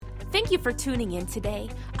Thank you for tuning in today.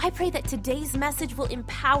 I pray that today's message will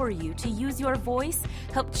empower you to use your voice,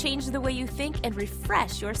 help change the way you think, and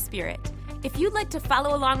refresh your spirit. If you'd like to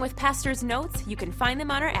follow along with Pastor's notes, you can find them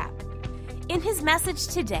on our app. In his message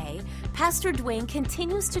today, Pastor Dwayne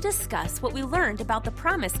continues to discuss what we learned about the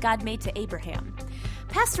promise God made to Abraham.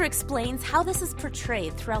 Pastor explains how this is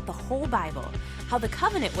portrayed throughout the whole Bible, how the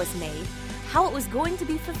covenant was made, how it was going to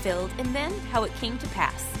be fulfilled, and then how it came to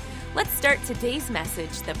pass. Let's start today's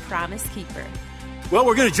message, The Promise Keeper. Well,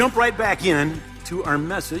 we're going to jump right back in to our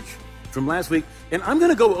message from last week, and I'm going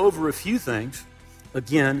to go over a few things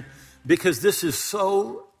again because this is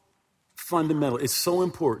so fundamental. It's so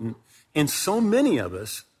important, and so many of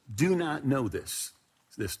us do not know this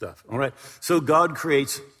stuff, all right? So God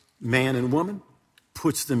creates man and woman,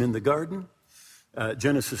 puts them in the garden,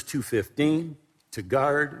 Genesis 2:15, to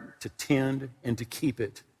guard, to tend, and to keep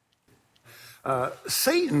it.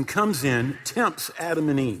 Satan comes in, tempts Adam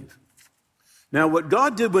and Eve. Now, what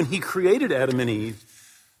God did when he created Adam and Eve,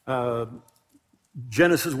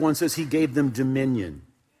 Genesis 1 says he gave them dominion.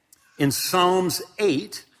 In Psalms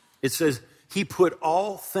 8, it says he put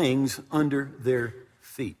all things under their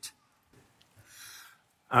feet.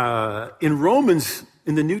 In Romans,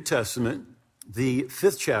 in the New Testament, the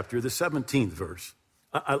 5th chapter, the 17th verse,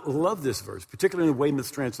 I love this verse, particularly in the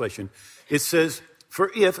Weymouth translation. It says, "For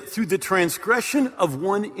if through the transgression of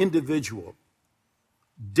one individual,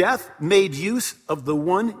 death made use of the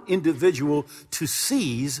one individual to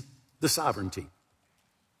seize the sovereignty."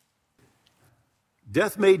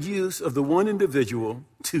 Death made use of the one individual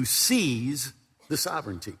to seize the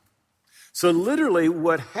sovereignty. So literally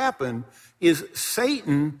what happened is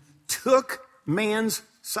Satan took man's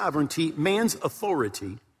sovereignty, man's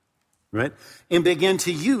authority, right, and began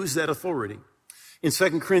to use that authority. In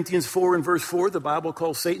 2 Corinthians 4 and verse 4, the Bible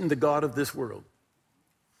calls Satan the god of this world.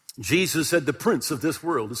 Jesus said the prince of this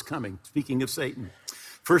world is coming, speaking of Satan.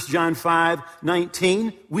 1 John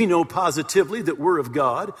 5:19, we know positively that we're of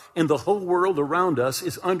God, and the whole world around us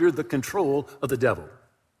is under the control of the devil.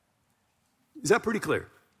 Is that pretty clear?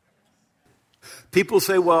 People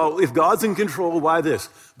say, well, if God's in control, why this?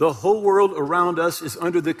 The whole world around us is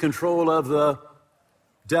under the control of the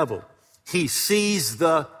devil. He sees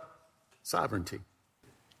the sovereignty.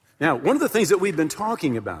 Now, one of the things that we've been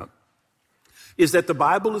talking about is that the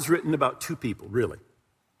Bible is written about two people, really.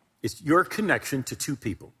 It's your connection to two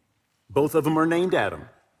people. Both of them are named Adam.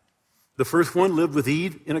 The first one lived with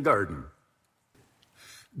Eve in a garden.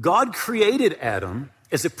 God created Adam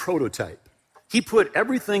as a prototype. He put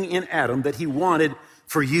everything in Adam that he wanted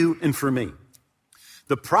for you and for me.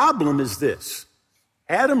 The problem is this.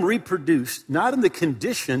 Adam reproduced not in the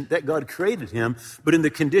condition that God created him, but in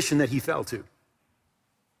the condition that he fell to.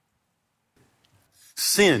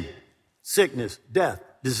 Sin, sickness, death,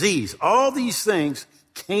 disease, all these things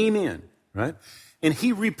came in, right? And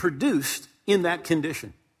he reproduced in that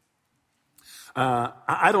condition.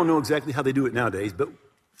 I don't know exactly how they do it nowadays, but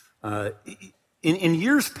in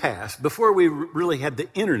years past, before we really had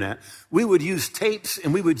the internet, we would use tapes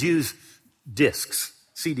and we would use discs,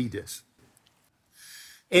 CD discs.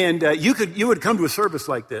 And you would come to a service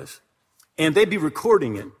like this, and they'd be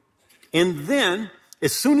recording it. And then,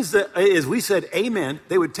 as soon as we said amen,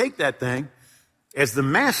 they would take that thing as the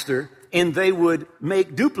master, and they would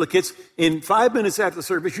make duplicates. In 5 minutes after the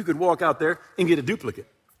service, you could walk out there and get a duplicate.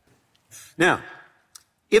 Now,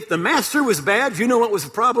 if the master was bad, you know what was the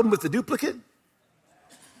problem with the duplicate?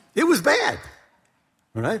 It was bad.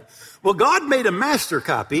 All right? Well, God made a master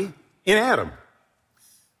copy in Adam,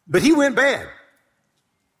 but he went bad.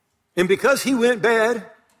 And because he went bad,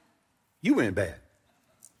 you went bad.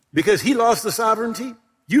 Because he lost the sovereignty,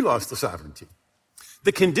 you lost the sovereignty.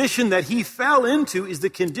 The condition that he fell into is the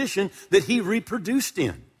condition that he reproduced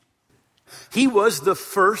in. He was the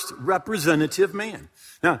first representative man.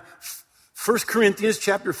 Now, 1 Corinthians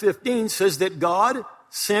chapter 15 says that God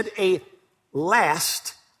sent a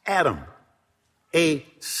last Adam, a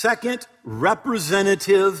second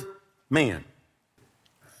representative man.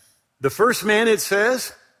 The first man, it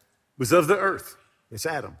says, was of the earth. It's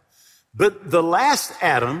Adam. But the last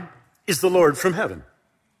Adam is the Lord from heaven,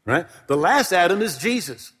 right? The last Adam is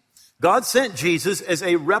Jesus. God sent Jesus as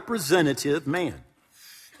a representative man.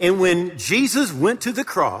 And when Jesus went to the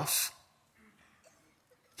cross,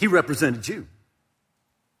 he represented you.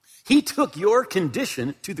 He took your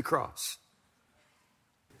condition to the cross.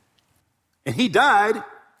 And he died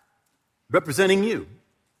representing you,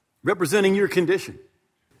 representing your condition.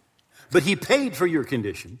 But he paid for your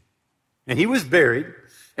condition, and he was buried,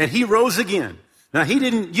 and he rose again. Now, he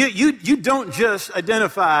didn't, you don't just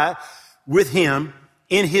identify with him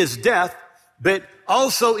in his death, but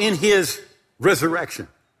also in his resurrection.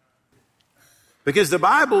 Because the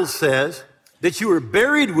Bible says that you were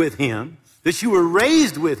buried with him, that you were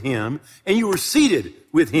raised with him, and you were seated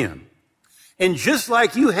with him. And just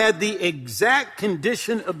like you had the exact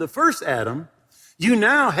condition of the first Adam, you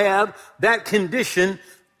now have that condition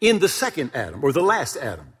in the second Adam, or the last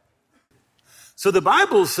Adam. So the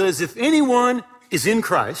Bible says if anyone is in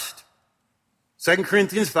Christ, 2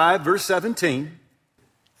 Corinthians 5, verse 17.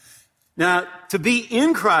 Now, to be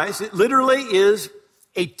in Christ, it literally is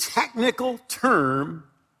a technical term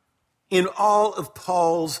in all of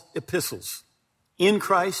Paul's epistles. In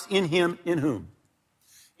Christ, in him, in whom.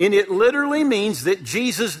 And it literally means that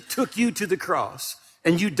Jesus took you to the cross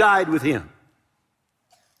and you died with him.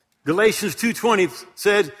 Galatians 2:20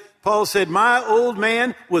 said, Paul said, my old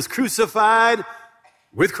man was crucified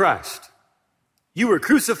with Christ. You were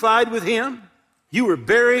crucified with him. You were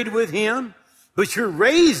buried with him, but you're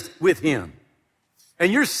raised with him.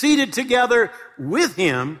 And you're seated together with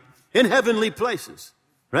him in heavenly places,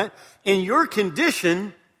 right? And your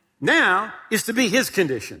condition now is to be his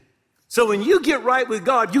condition. So when you get right with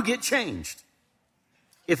God, you get changed.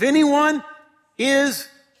 If anyone is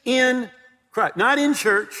in Christ, not in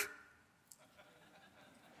church,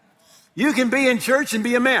 you can be in church and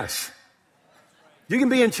be a mess. You can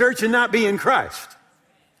be in church and not be in Christ.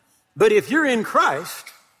 But if you're in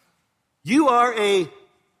Christ, you are a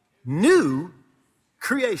new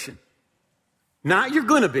creation. Not you're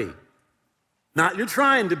going to be. Not you're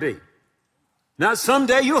trying to be. Not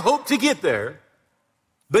someday you hope to get there.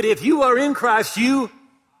 But if you are in Christ, you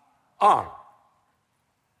are.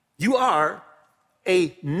 You are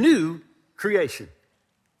a new creation.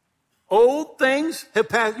 Old things have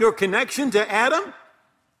passed. Your connection to Adam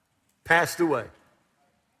passed away.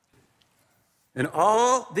 And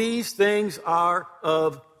all these things are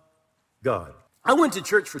of God. I went to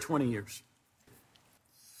church for 20 years.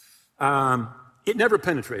 It never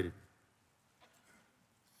penetrated.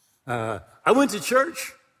 I went to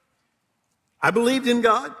church. I believed in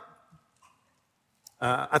God.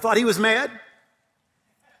 I thought he was mad.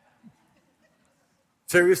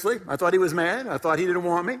 Seriously, I thought he was mad. I thought he didn't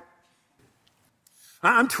want me.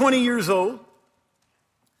 I'm 20 years old.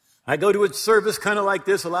 I go to a service kind of like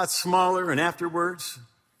this, a lot smaller, and afterwards,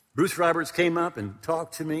 Bruce Roberts came up and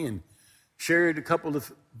talked to me and shared a couple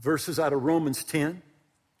of verses out of Romans 10.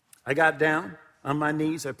 I got down on my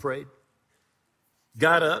knees, I prayed,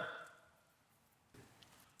 got up,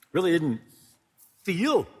 really didn't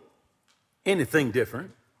feel anything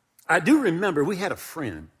different. I do remember we had a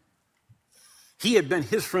friend. He had been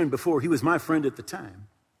his friend before. He was my friend at the time.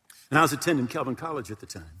 And I was attending Calvin College at the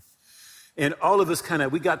time. And all of us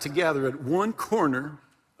we got together at one corner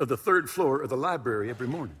of the third floor of the library every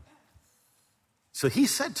morning. So he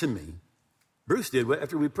said to me, Bruce did,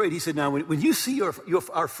 after we prayed, he said, now, when you see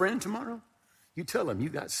our friend tomorrow, you tell him you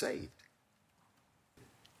got saved.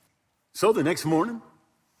 So the next morning,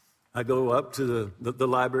 I go up to the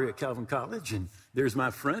library at Calvin College, and there's my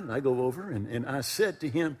friend. And I go over, and I said to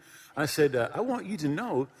him, I said, I want you to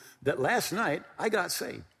know that last night I got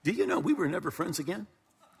saved. Do you know we were never friends again?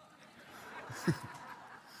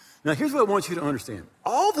 Now, here's what I want you to understand.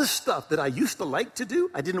 All the stuff that I used to like to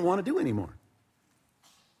do, I didn't want to do anymore.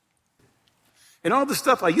 And all the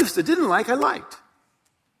stuff I used to didn't like, I liked.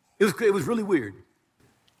 It was really weird.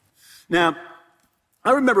 Now,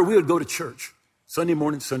 I remember we would go to church Sunday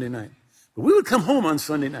morning, Sunday night. But we would come home on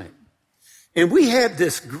Sunday night. And we had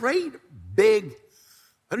this great big,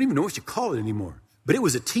 I don't even know what you call it anymore, but it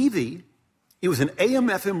was a TV, it was an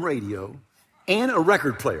AM/FM radio, and a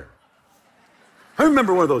record player. I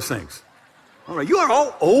remember one of those things. All right, you are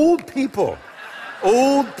all old people.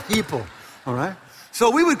 Old people, all right?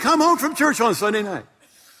 So we would come home from church on Sunday night.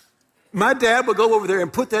 My dad would go over there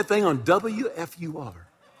and put that thing on WFUR.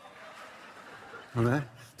 All right?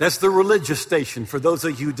 That's the religious station, for those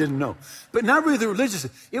of you who didn't know. But not really the religious,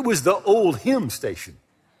 it was the old hymn station.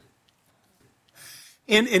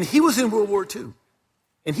 And he was in World War II.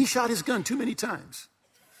 And he shot his gun too many times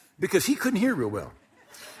because he couldn't hear real well.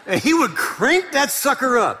 And he would crank that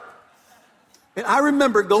sucker up. And I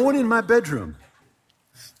remember going in my bedroom,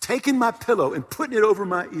 taking my pillow and putting it over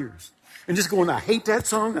my ears and just going, I hate that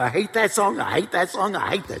song, I hate that song, I hate that song, I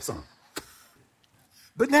hate that song.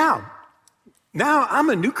 But now I'm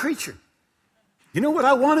a new creature. You know what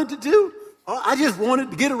I wanted to do? I just wanted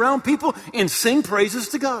to get around people and sing praises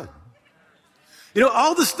to God. You know,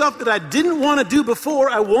 all the stuff that I didn't want to do before,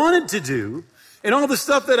 I wanted to do, and all the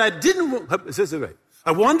stuff that I didn't want, it says it right.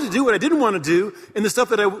 I wanted to do what I didn't want to do, and the stuff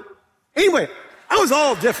that anyway, I was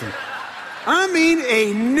all different. I mean,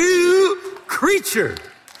 a new creature,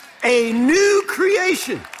 a new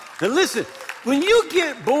creation. Now listen, when you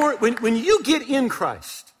get born, when you get in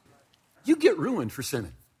Christ, you get ruined for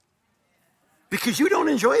sinning. Because you don't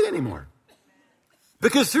enjoy it anymore.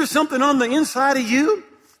 Because there's something on the inside of you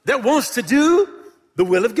that wants to do the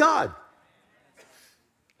will of God.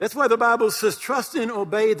 That's why the Bible says, trust and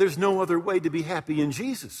obey. There's no other way to be happy in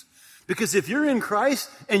Jesus. Because if you're in Christ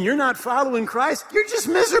and you're not following Christ, you're just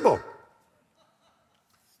miserable.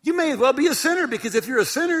 You may as well be a sinner, because if you're a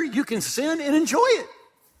sinner, you can sin and enjoy it.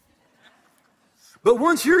 But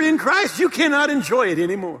once you're in Christ, you cannot enjoy it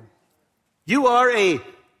anymore. You are a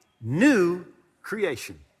new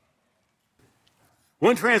creation.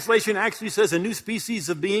 One translation actually says a new species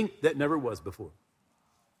of being that never was before.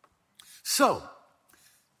 So,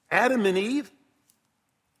 Adam and Eve,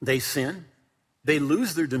 they sin. They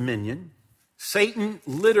lose their dominion. Satan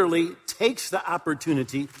literally takes the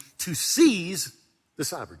opportunity to seize the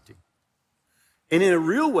sovereignty. And in a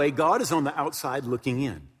real way, God is on the outside looking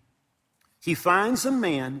in. He finds a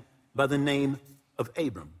man by the name of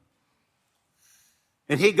Abram.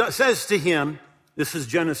 And he says to him, this is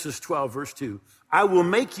Genesis 12, verse 2, I will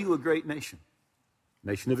make you a great nation,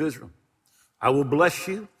 nation of Israel. I will bless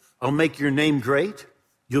you. I'll make your name great.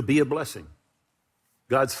 You'll be a blessing.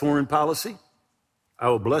 God's foreign policy, I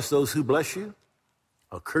will bless those who bless you.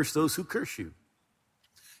 I'll curse those who curse you.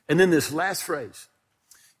 And then this last phrase,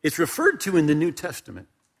 it's referred to in the New Testament,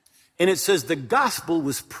 and it says the gospel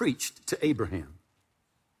was preached to Abraham.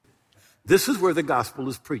 This is where the gospel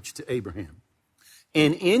is preached to Abraham.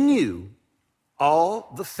 And in you,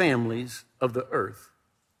 all the families of the earth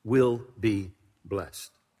will be blessed.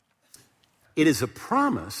 It is a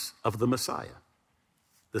promise of the Messiah,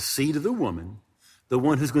 the seed of the woman, the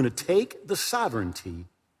one who's going to take the sovereignty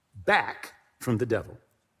back from the devil.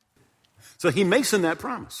 So he makes him that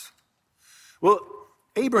promise. Well,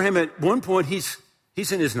 Abraham, at one point, he's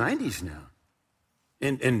in his 90s now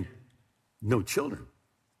and no children.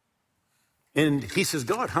 And he says,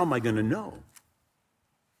 God, how am I going to know?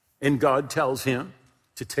 And God tells him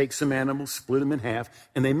to take some animals, split them in half,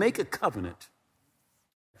 and they make a covenant.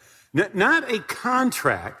 Not a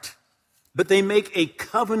contract, but they make a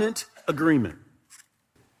covenant agreement.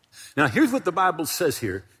 Now, here's what the Bible says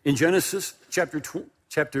here in Genesis chapter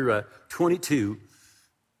 22,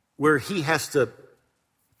 where he has to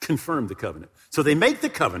confirm the covenant. So they make the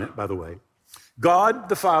covenant, by the way. God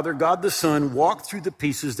the Father, God the Son walk through the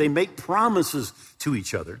pieces. They make promises to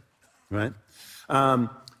each other, right?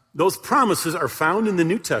 Those promises are found in the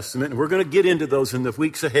New Testament, and we're going to get into those in the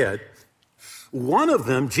weeks ahead. One of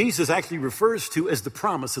them, Jesus actually refers to as the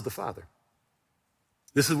promise of the Father.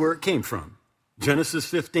 This is where it came from. Genesis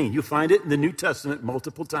 15. You find it in the New Testament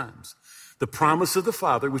multiple times. The promise of the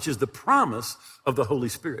Father, which is the promise of the Holy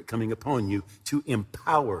Spirit coming upon you to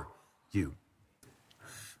empower you.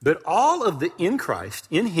 But all of the in Christ,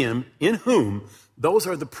 in him, in whom, those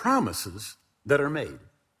are the promises that are made.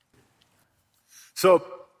 So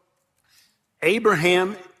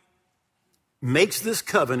Abraham makes this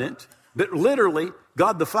covenant, but literally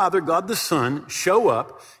God the Father, God the Son show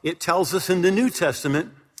up. It tells us in the New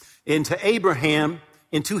Testament, into Abraham,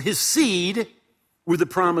 into his seed were the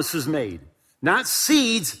promises made. Not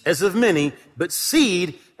seeds as of many, but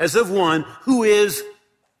seed as of one who is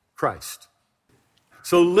Christ.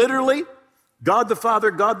 So literally, God the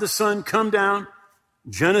Father, God the Son come down,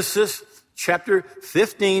 Genesis chapter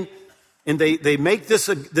 15, and they make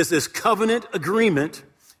this covenant agreement,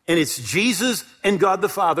 and it's Jesus and God the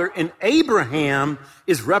Father, and Abraham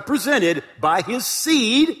is represented by his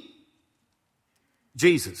seed,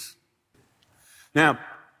 Jesus. Now,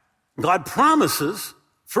 God promises,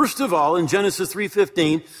 first of all, in Genesis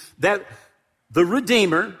 3:15, that the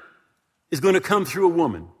Redeemer is going to come through a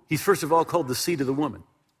woman. He's first of all called the seed of the woman.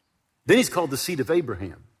 Then he's called the seed of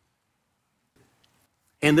Abraham.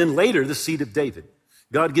 And then later, the seed of David.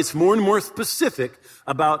 God gets more and more specific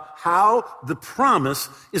about how the promise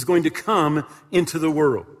is going to come into the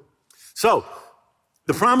world. So,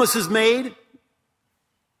 the promise is made.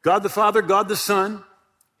 God the Father, God the Son.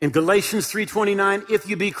 In Galatians 3:29, if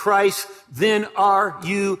you be Christ, then are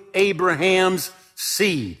you Abraham's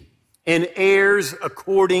seed and heirs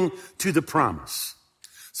according to the promise.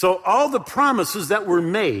 So all the promises that were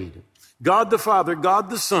made, God the Father, God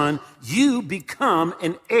the Son, you become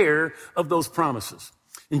an heir of those promises.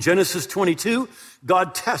 In Genesis 22,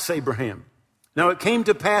 God tests Abraham. Now it came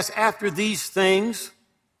to pass after these things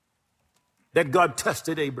that God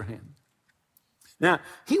tested Abraham. Now,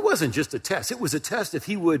 he wasn't just a test. It was a test if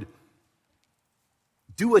he would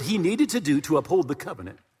do what he needed to do to uphold the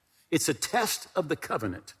covenant. It's a test of the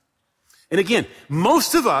covenant. And again,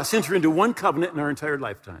 most of us enter into one covenant in our entire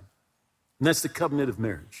lifetime, and that's the covenant of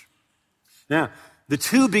marriage. Now, the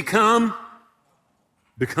two become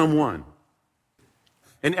one.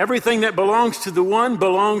 And everything that belongs to the one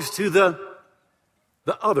belongs to the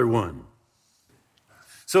other one.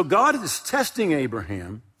 So God is testing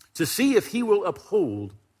Abraham to see if he will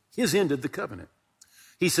uphold his end of the covenant.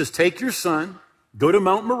 He says, take your son, go to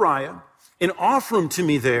Mount Moriah, and offer him to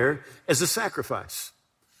me there as a sacrifice.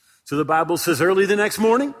 So the Bible says early the next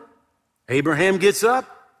morning, Abraham gets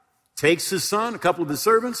up, takes his son, a couple of his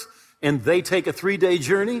servants, and they take a 3-day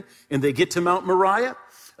journey, and they get to Mount Moriah.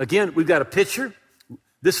 Again, we've got a picture.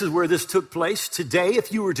 This is where this took place. Today,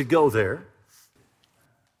 if you were to go there,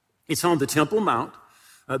 it's on the Temple Mount.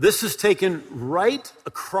 This is taken right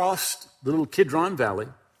across the little Kidron Valley.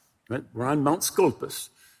 Right? We're on Mount Scolpus,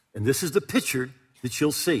 and this is the picture that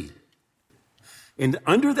you'll see. And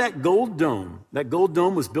under that gold dome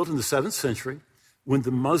was built in the 7th century when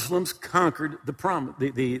the Muslims conquered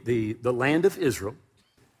the land of Israel.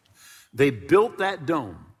 They built that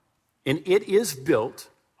dome, and it is built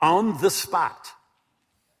on the spot.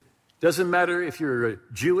 Doesn't matter if you're a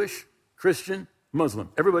Jewish, Christian, Muslim.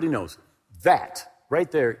 Everybody knows that right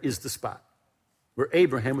there is the spot where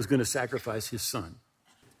Abraham was going to sacrifice his son.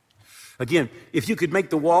 Again, if you could make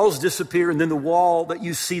the walls disappear and then the wall that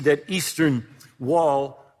you see, that eastern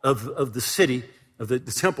wall of the city, of the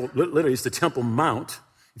temple, literally it's the Temple Mount,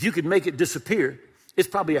 if you could make it disappear, it's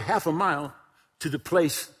probably a half a mile to the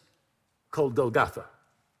place called Golgotha,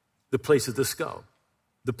 the place of the skull,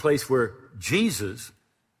 the place where Jesus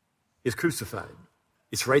is crucified.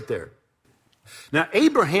 It's right there. Now,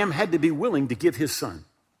 Abraham had to be willing to give his son.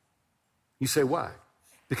 You say, why?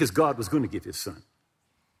 Because God was going to give his son.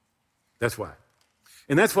 That's why.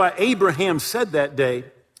 And that's why Abraham said that day,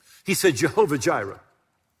 he said, Jehovah Jireh.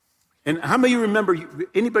 And how many of you remember,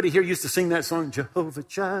 anybody here used to sing that song, Jehovah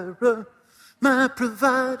Jireh, my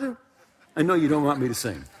provider? I know you don't want me to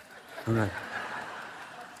sing. All right.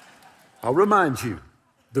 I'll remind you,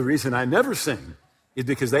 the reason I never sing is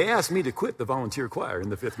because they asked me to quit the volunteer choir in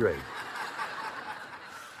the 5th grade.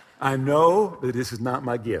 I know that this is not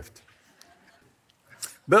my gift.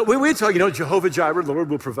 But we're talking, Jehovah Jireh, the Lord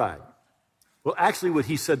will provide. Well, actually what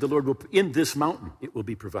he said, the Lord will, in this mountain, it will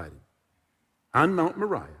be provided. On Mount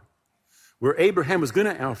Moriah, where Abraham was going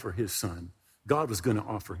to offer his son, God was going to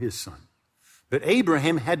offer his son. But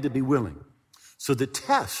Abraham had to be willing. So the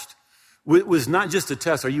test was not just a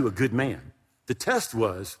test, are you a good man? The test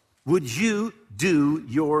was, would you do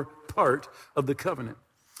your part of the covenant?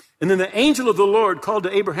 And then the angel of the Lord called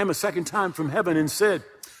to Abraham a second time from heaven and said,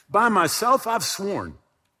 by myself I've sworn.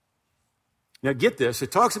 Now get this,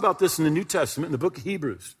 it talks about this in the New Testament, in the book of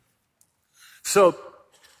Hebrews. So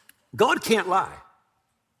God can't lie.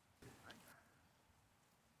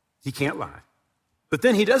 He can't lie. But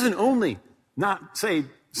then he doesn't only not say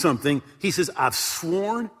something, he says, I've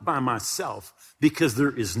sworn by myself because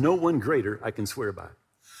there is no one greater I can swear by.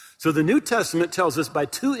 So the New Testament tells us by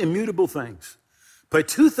two immutable things, by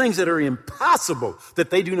two things that are impossible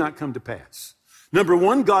that they do not come to pass. Number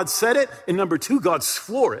one, God said it, and number two, God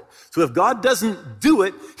swore it. So if God doesn't do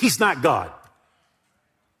it, he's not God.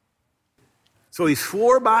 So he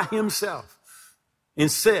swore by himself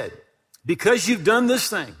and said, because you've done this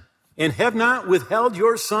thing and have not withheld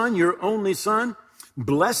your son, your only son,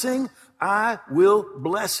 blessing, I will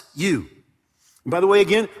bless you. And by the way,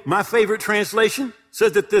 again, my favorite translation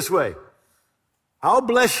says it this way. I'll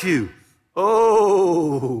bless you.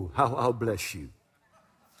 Oh, how I'll bless you.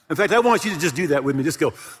 In fact, I want you to just do that with me. Just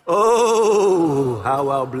go, oh, how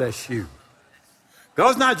I'll bless you.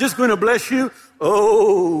 God's not just going to bless you.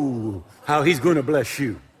 Oh, how he's going to bless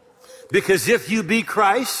you. Because if you be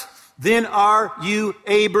Christ, then are you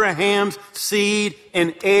Abraham's seed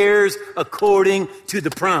and heirs according to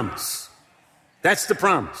the promise. That's the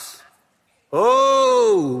promise.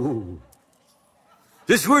 Oh,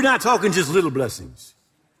 we're not talking just little blessings.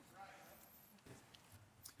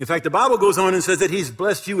 In fact, the Bible goes on and says that he's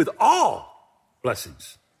blessed you with all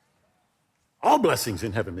blessings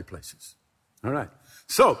in heavenly places. All right.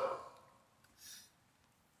 So,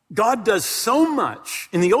 God does so much.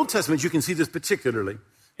 In the Old Testament, you can see this particularly.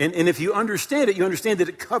 And if you understand it, you understand that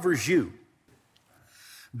it covers you.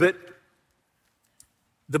 But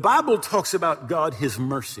the Bible talks about God, his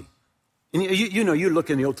mercy. And you look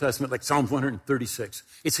in the Old Testament like Psalm 136.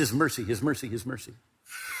 It's his mercy, his mercy, his mercy.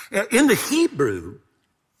 In the Hebrew,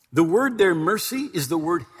 the word there, mercy, is the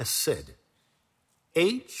word hesed.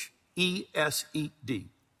 H-E-S-E-D.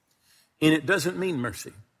 And it doesn't mean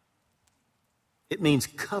mercy. It means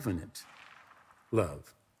covenant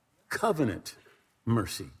love, covenant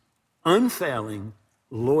mercy, unfailing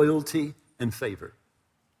loyalty and favor.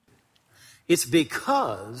 It's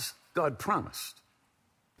because God promised.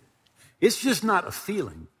 It's just not a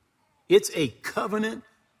feeling. It's a covenant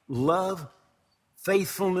love,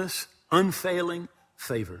 faithfulness, unfailing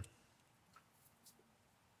favor.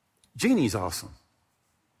 Jeannie's awesome.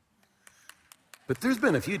 But there's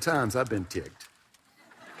been a few times I've been ticked.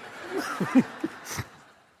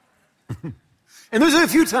 And there's a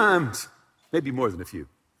few times, maybe more than a few,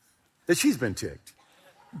 that she's been ticked.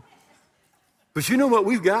 But you know what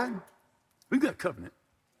we've got? We've got covenant.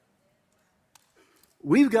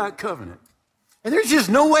 We've got covenant. And there's just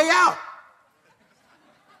no way out.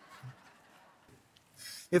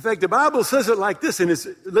 In fact, the Bible says it like this, and it's,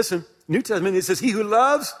 listen, New Testament, it says, he who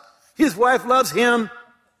loves his wife loves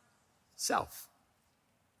himself.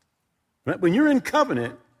 Right? When you're in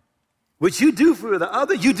covenant, what you do for the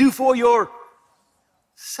other, you do for yourself.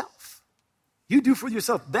 You do for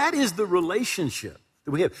yourself. That is the relationship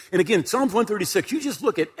that we have. And again, Psalms 136, you just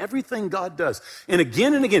look at everything God does. And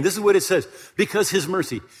again, this is what it says. Because his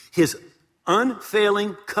mercy, his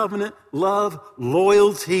unfailing covenant, love,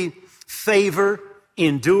 loyalty, favor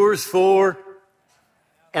endures forever.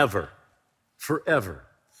 Forever.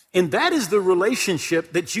 And that is the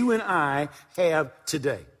relationship that you and I have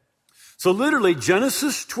today. So literally,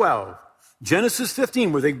 Genesis 12, Genesis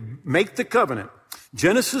 15, where they make the covenant,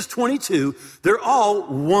 Genesis 22, they're all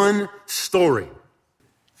one story.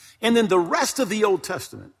 And then the rest of the Old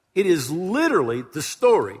Testament, it is literally the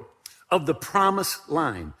story of the promised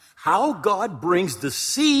line. How God brings the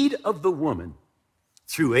seed of the woman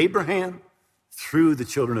through Abraham, through the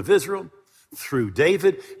children of Israel, through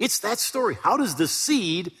David. It's that story. How does the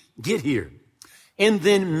seed get here? And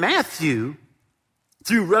then Matthew,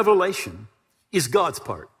 through Revelation, is God's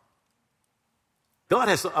part. God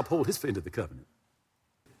has to uphold his end of the covenant.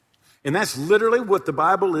 And that's literally what the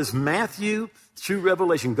Bible is, Matthew through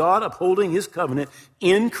Revelation. God upholding his covenant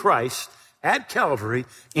in Christ at Calvary,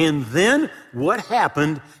 and then what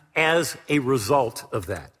happened as a result of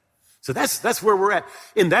that. So that's where we're at.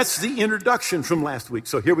 And that's the introduction from last week.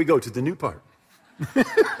 So here we go to the new part.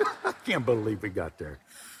 I can't believe we got there.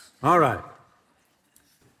 All right.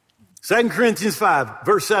 2 Corinthians 5,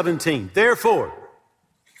 verse 17. Therefore,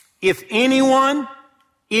 if anyone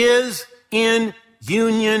is in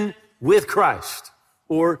union with Christ,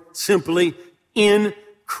 or simply in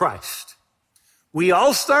Christ, we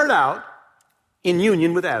all start out in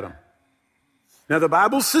union with Adam. Now, the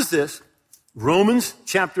Bible says this, Romans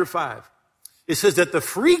chapter 5. It says that the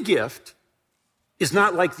free gift is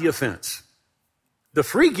not like the offense. The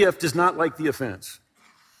free gift is not like the offense.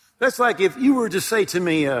 That's like if you were to say to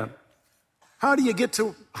me, how do you get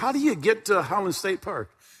to Holland State Park?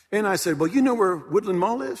 And I said, well, you know where Woodland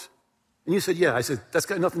Mall is? And you said, yeah. I said, that's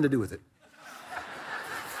got nothing to do with it.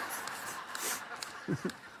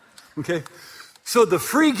 Okay? So the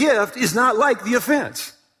free gift is not like the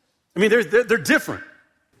offense. I mean, they're different.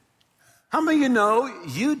 How many of you know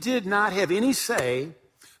you did not have any say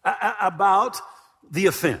about the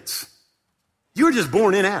offense? You were just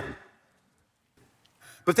born in Adam.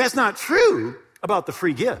 But that's not true about the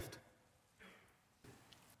free gift.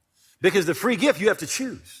 Because the free gift, you have to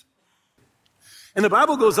choose. And the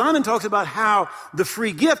Bible goes on and talks about how the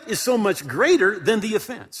free gift is so much greater than the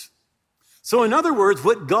offense. So in other words,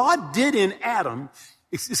 what God did in Adam,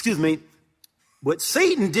 what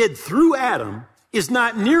Satan did through Adam is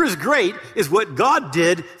not near as great as what God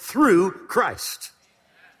did through Christ.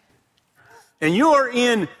 And you're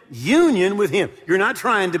in union with him. You're not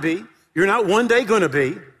trying to be. You're not one day going to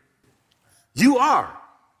be. You are.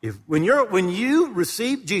 When you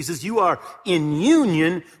receive Jesus, you are in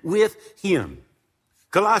union with him.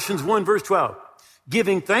 Colossians 1 verse 12,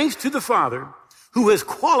 giving thanks to the Father who has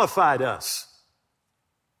qualified us.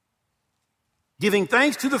 Giving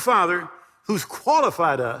thanks to the Father who's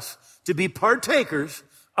qualified us to be partakers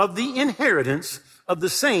of the inheritance of the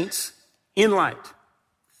saints in light.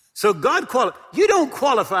 So you don't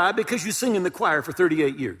qualify because you sing in the choir for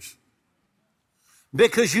 38 years.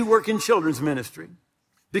 Because you work in children's ministry.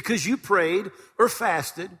 Because you prayed or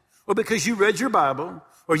fasted, or because you read your Bible,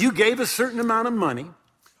 or you gave a certain amount of money.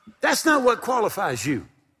 That's not what qualifies you.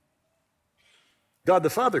 God the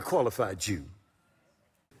Father qualified you.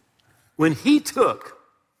 When he took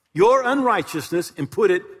your unrighteousness and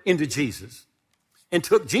put it into Jesus, and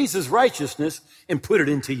took Jesus' righteousness and put it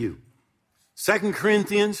into you. 2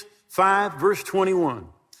 Corinthians 5 verse 21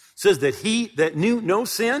 says that he that knew no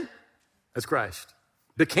sin, that's Christ,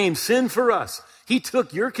 became sin for us. He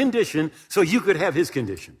took your condition so you could have his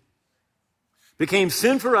condition. Became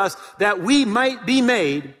sin for us that we might be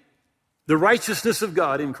made the righteousness of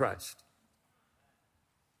God in Christ.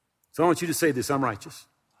 So I want you to say this, I'm righteous.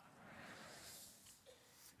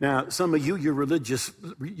 Now, some of you, your religious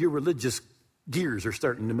gears are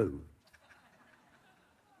starting to move.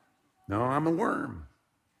 No, I'm a worm.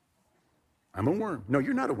 I'm a worm. No,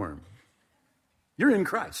 you're not a worm. You're in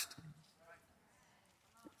Christ.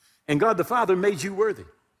 And God the Father made you worthy.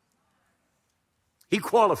 He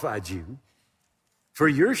qualified you for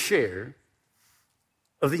your share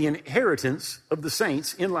of the inheritance of the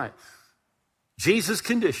saints in life. Jesus'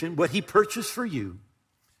 condition, what he purchased for you,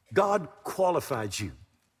 God qualified you.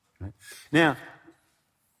 Right? Now,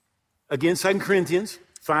 again, 2 Corinthians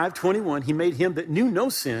 5:21, he made him that knew no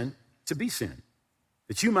sin to be sin,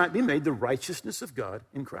 that you might be made the righteousness of God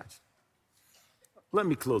in Christ. Let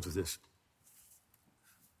me close with this.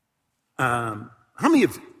 How many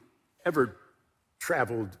have ever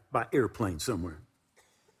traveled by airplane somewhere?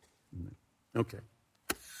 Okay.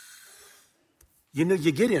 You know,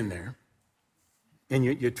 you get in there, and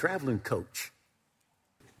you're traveling coach.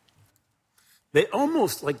 They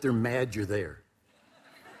almost like they're mad you're there.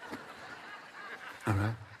 All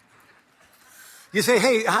right? You say,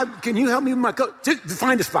 hey, can you help me with my coach? Just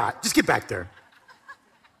find a spot. Just get back there.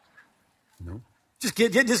 You know? Just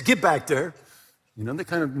get back there. You know, they're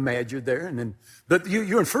kind of mad you're there. But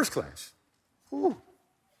you're in first class. Ooh.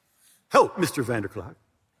 Help, Mr. Vanderclough.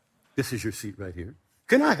 This is your seat right here.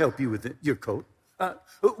 Can I help you with your coat?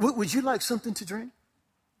 Would you like something to drink?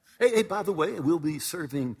 Hey, by the way, we'll be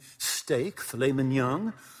serving steak, filet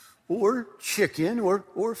mignon, or chicken,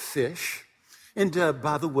 or fish. And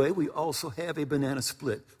by the way, we also have a banana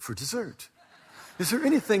split for dessert. Is there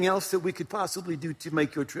anything else that we could possibly do to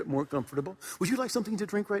make your trip more comfortable? Would you like something to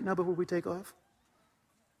drink right now before we take off?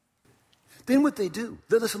 Then what they do,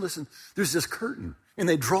 listen, there's this curtain, and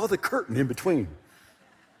they draw the curtain in between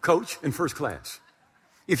coach and first class.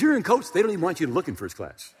 If you're in coach, they don't even want you to look in first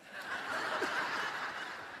class.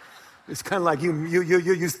 It's kind of like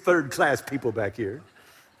you third class people back here.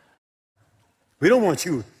 We don't want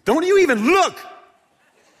you. Don't you even look.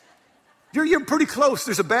 You're pretty close.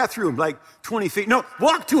 There's a bathroom like 20 feet. No,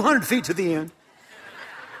 walk 200 feet to the end.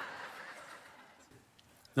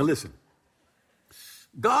 Now listen.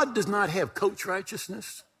 God does not have coach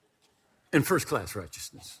righteousness and first class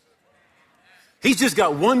righteousness. He's just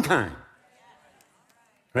got one kind.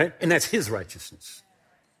 Right? And that's his righteousness.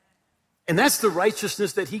 And that's the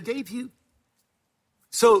righteousness that he gave you.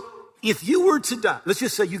 So if you were to die, let's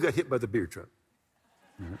just say you got hit by the beer truck.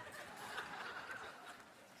 Right?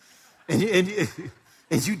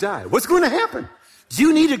 And you die. What's going to happen? Do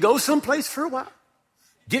you need to go someplace for a while?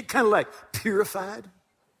 Get kind of like purified?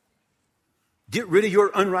 Get rid of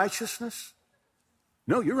your unrighteousness?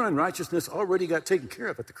 No, your unrighteousness already got taken care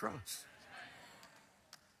of at the cross.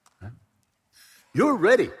 Right? You're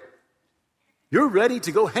ready. You're ready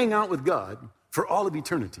to go hang out with God for all of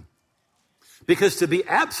eternity. Because to be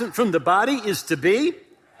absent from the body is to be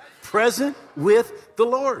present with the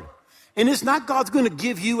Lord. And it's not God's going to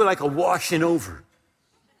give you like a washing over.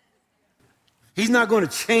 He's not going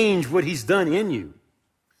to change what he's done in you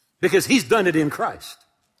because he's done it in Christ.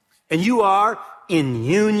 And you are in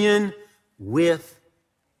union with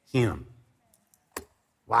him.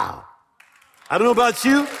 Wow. I don't know about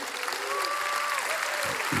you.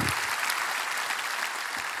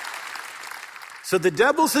 So the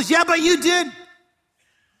devil says, yeah, but you did.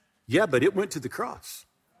 Yeah, but it went to the cross.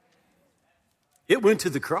 It went to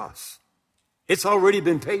the cross. It's already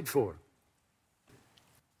been paid for.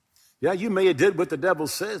 Yeah, you may have did what the devil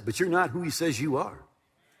says, but you're not who he says you are.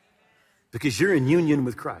 Because you're in union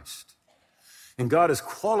with Christ. And God has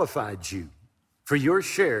qualified you for your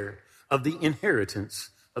share of the inheritance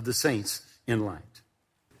of the saints in light.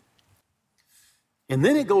 And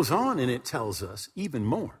then it goes on and it tells us even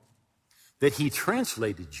more that he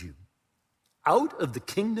translated you out of the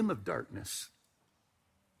kingdom of darkness.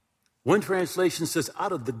 One translation says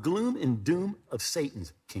out of the gloom and doom of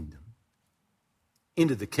Satan's kingdom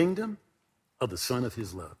into the kingdom of the Son of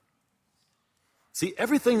his love. See,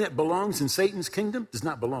 everything that belongs in Satan's kingdom does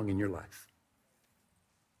not belong in your life.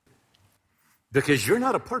 Because you're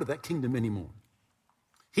not a part of that kingdom anymore.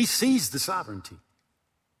 He seized the sovereignty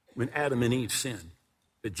when Adam and Eve sinned,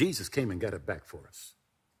 but Jesus came and got it back for us.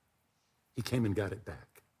 He came and got it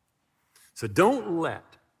back. So don't let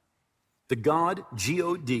the God,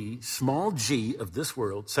 G-O-D, small g of this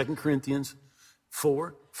world, 2 Corinthians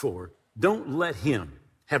 4:4, don't let him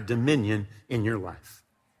have dominion in your life.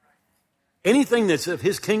 Anything that's of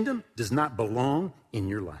his kingdom does not belong in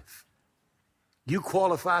your life. You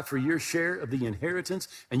qualify for your share of the inheritance,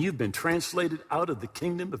 and you've been translated out of the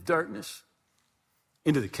kingdom of darkness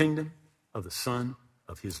into the kingdom of the Son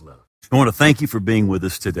of his love. I want to thank you for being with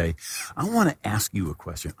us today. I want to ask you a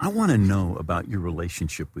question. I want to know about your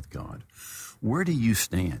relationship with God. Where do you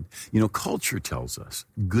stand? You know, culture tells us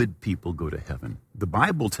good people go to heaven. The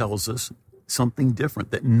Bible tells us something different,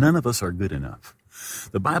 that none of us are good enough.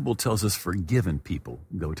 The Bible tells us forgiven people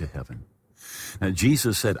go to heaven. Now,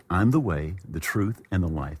 Jesus said, I'm the way, the truth, and the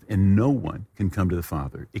life, and no one can come to the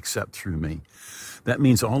Father except through me. That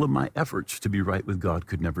means all of my efforts to be right with God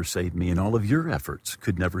could never save me, and all of your efforts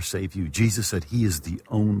could never save you. Jesus said he is the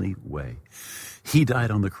only way. He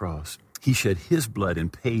died on the cross. He shed his blood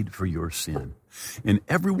and paid for your sin. And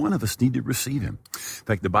every one of us need to receive him. In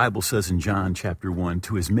fact, the Bible says in John chapter 1,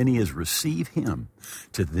 to as many as receive him,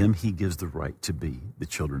 to them he gives the right to be the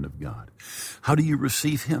children of God. How do you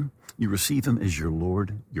receive him? You receive him as your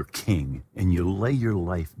Lord, your King, and you lay your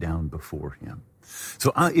life down before him.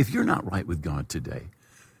 So if you're not right with God today,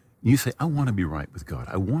 you say, I want to be right with God.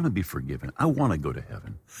 I want to be forgiven. I want to go to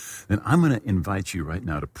heaven. Then I'm going to invite you right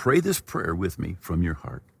now to pray this prayer with me from your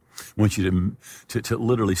heart. I want you to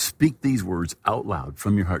literally speak these words out loud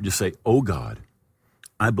from your heart. Just say, oh God,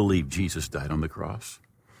 I believe Jesus died on the cross.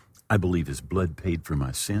 I believe his blood paid for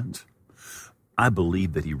my sins. I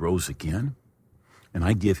believe that he rose again. And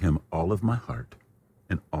I give him all of my heart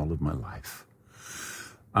and all of my life.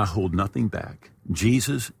 I hold nothing back.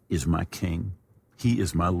 Jesus is my King. He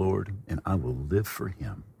is my Lord, and I will live for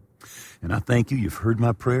him. And I thank you. You've heard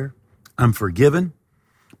my prayer. I'm forgiven.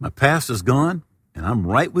 My past is gone, and I'm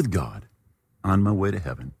right with God on my way to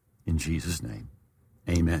heaven. In Jesus' name,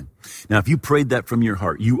 amen. Now, if you prayed that from your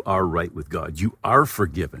heart, you are right with God. You are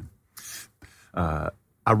forgiven.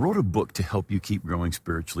 I wrote a book to help you keep growing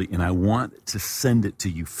spiritually, and I want to send it to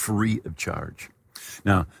you free of charge.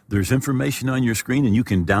 Now, there's information on your screen, and you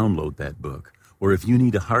can download that book. Or if you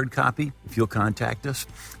need a hard copy, if you'll contact us,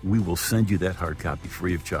 we will send you that hard copy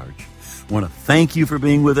free of charge. I want to thank you for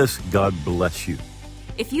being with us. God bless you.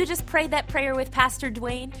 If you just prayed that prayer with Pastor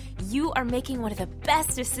Dwayne, you are making one of the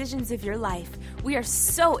best decisions of your life. We are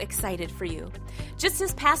so excited for you. Just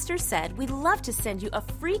as Pastor said, we'd love to send you a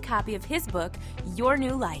free copy of his book, Your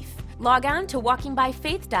New Life. Log on to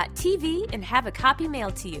walkingbyfaith.tv and have a copy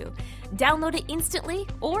mailed to you. Download it instantly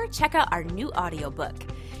or check out our new audiobook.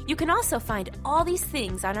 You can also find all these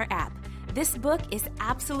things on our app. This book is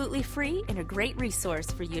absolutely free and a great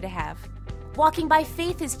resource for you to have. Walking by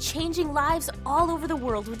Faith is changing lives all over the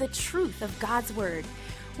world with the truth of God's Word.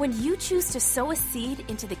 When you choose to sow a seed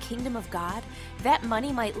into the kingdom of God, that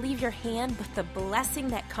money might leave your hand, but the blessing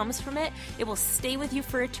that comes from it, it will stay with you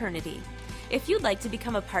for eternity. If you'd like to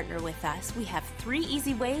become a partner with us, we have 3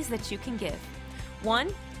 easy ways that you can give.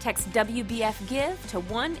 1, text WBF GIVE to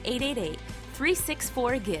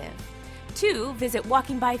 1-888-364-GIVE. 2, visit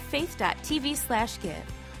walkingbyfaith.tv/give.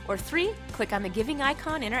 Or 3, click on the giving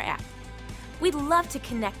icon in our app. We'd love to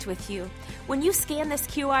connect with you. When you scan this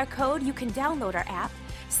QR code, you can download our app,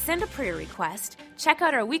 send a prayer request, check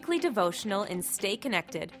out our weekly devotional, and stay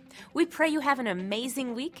connected. We pray you have an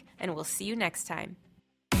amazing week, and we'll see you next time.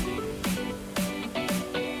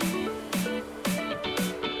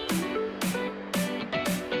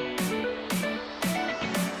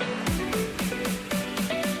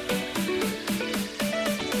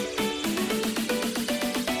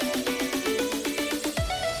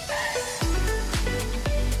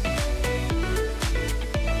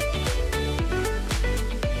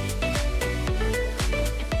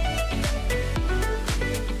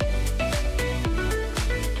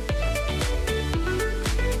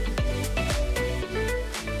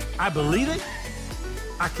 I believe it.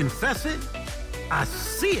 I confess it. I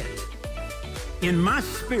see it in my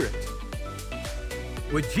spirit.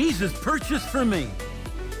 What Jesus purchased for me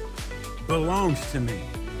belongs to me.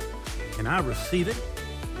 And I receive it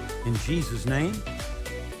in Jesus' name.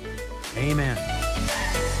 Amen.